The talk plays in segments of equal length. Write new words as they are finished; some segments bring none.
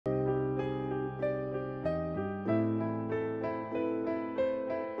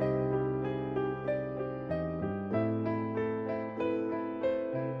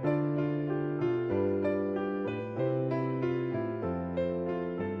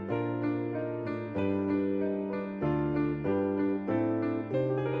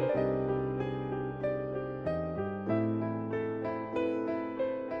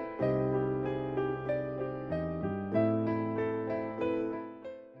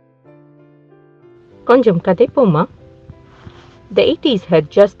Konjam Kadepoma. The 80s had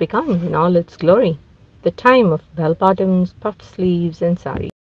just begun in all its glory, the time of bell-bottoms, puffed sleeves, and saris.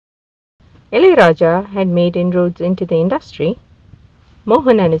 Raja had made inroads into the industry.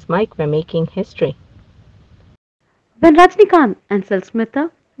 Mohan and his mic were making history. When Rajnikant and Salsmita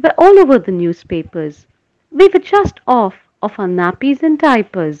were all over the newspapers, we were just off of our nappies and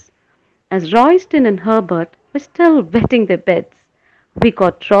diapers. As Royston and Herbert were still wetting their beds, we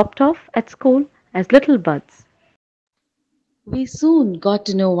got dropped off at school as little buds. We soon got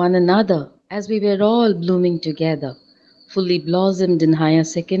to know one another as we were all blooming together. Fully blossomed in higher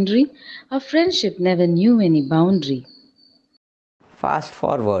secondary, our friendship never knew any boundary. Fast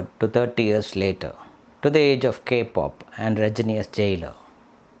forward to 30 years later, to the age of K-pop and Rajini as jailer.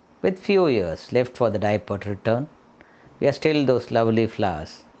 With few years left for the diaper to return, we are still those lovely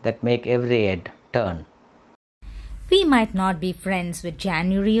flowers that make every head turn. We might not be friends with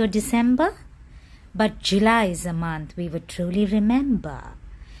January or December, but July is a month we would truly remember.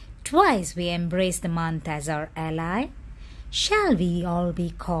 Twice we embraced the month as our ally. Shall we all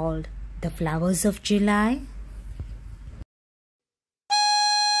be called the flowers of July?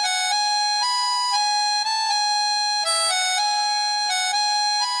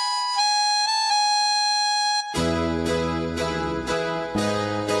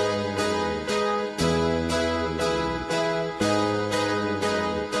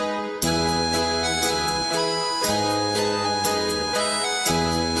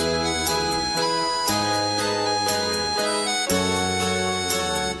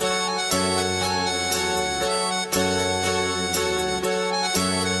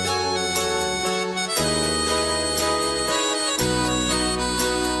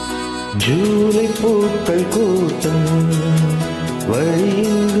 ஜூலைப்பூக்கள் கூட்டம்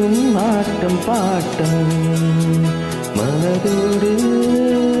வழியெங்கும் ஆட்டம் bottom மனதோடு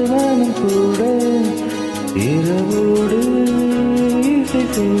மனம் கூட இரவோடு இசை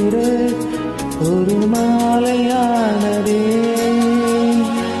சேர ஒரு மாலையானதே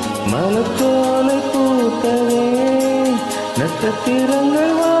மலத்தோலை பூத்ததே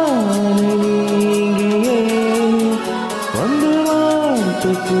நட்சத்திரங்கள் வானில் நீங்கியே வந்து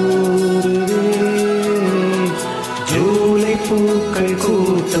வாழ்த்து கூறுதே ஜூலை பூக்கள்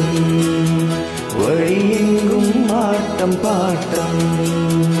கூட்டம் வழியெங்கும் ஆட்டம் பாட்டம்.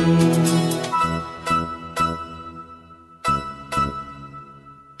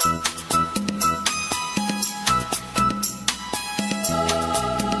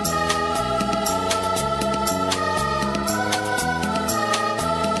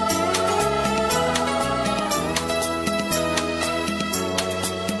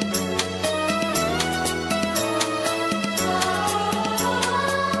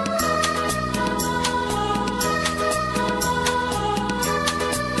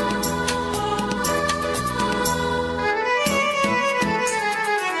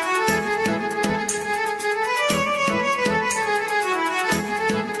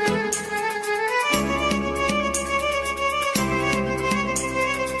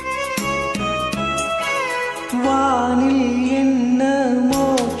 வானில் என்ன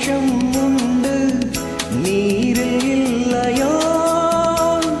மோட்சம் உண்டு நீரில் இல்லையோ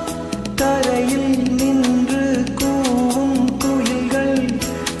தரையில் நின்று கூவும் குயில்கள்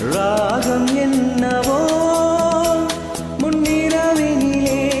ராகம் என்னவோ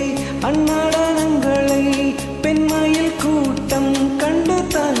முன்னிரவினிலே அந்நடனங்களை பெண்மயில் கூட்டம் கண்டு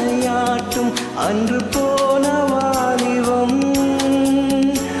தலையாட்டும் அன்று போன வாலிபம்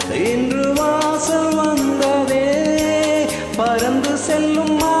என்று வாசல் வந்ததே பறந்து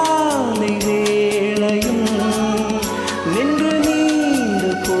செல்லும் மாலை வேளையும் நின்று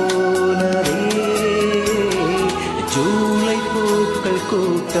நீண்டு போனதே ஜூலை பூக்கள்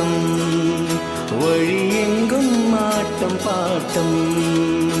கூட்டம் வழியெங்கும் ஆட்டம் பாட்டம்.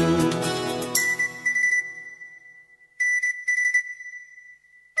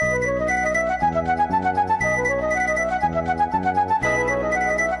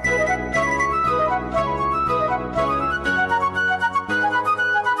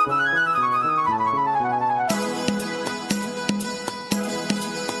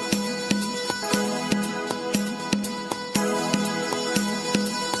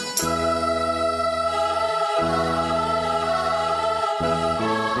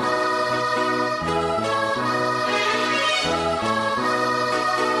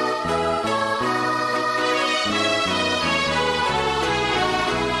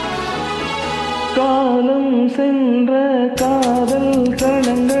 காலம் சென்ற காதல்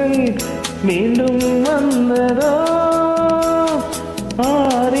கணங்கள் மீண்டும் வந்ததோ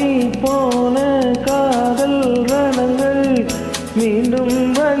ஆறி போன காதல் ரணங்கள் மீண்டும்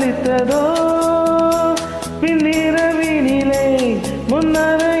வலித்ததோ பின்னிரவினிலே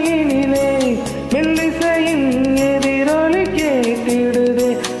முன்னரையினிலே மெல்லிசையின் எதிரொலி கேட்டிடுதே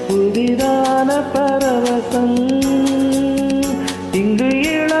புதிதான பரவசம் இங்கு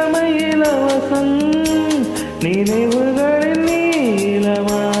இளமை இலவசம் நினைவுகளின்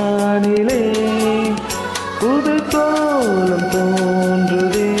நீலவானிலே புது கோலம்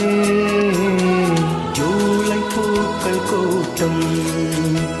தோன்றுதே ஜூலை பூக்கள் கூட்டம்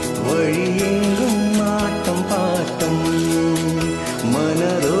வழியெங்கும் ஆட்டம் பாட்டம்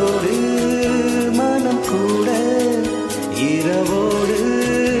மனதோடு மனம் கூட இரவோடு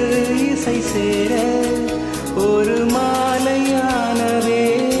இசை சேர ஒரு மாலையானதே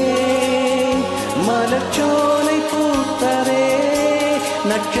மலச்சோலை பூத்ததே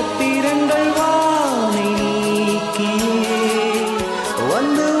நட்சத்திரங்கள்